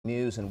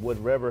News in Wood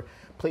River.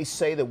 Police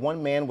say that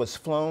one man was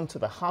flown to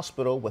the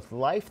hospital with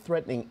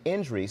life-threatening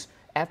injuries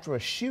after a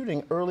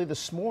shooting early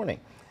this morning.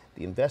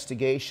 The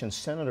investigation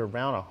centered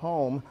around a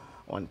home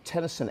on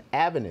Tennyson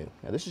Avenue.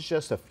 Now, this is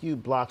just a few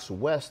blocks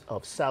west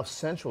of South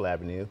Central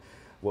Avenue.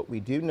 What we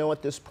do know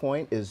at this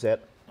point is that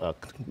a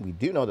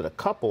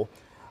couple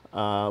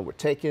were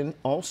taken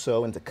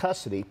also into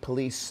custody.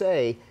 Police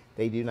say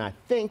they do not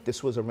think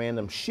this was a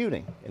random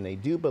shooting, and they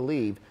do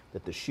believe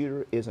that the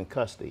shooter is in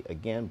custody.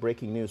 Again,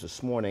 breaking news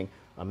this morning,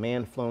 a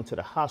man flown to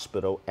the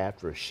hospital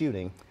after a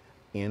shooting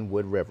in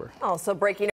Wood River. Also breaking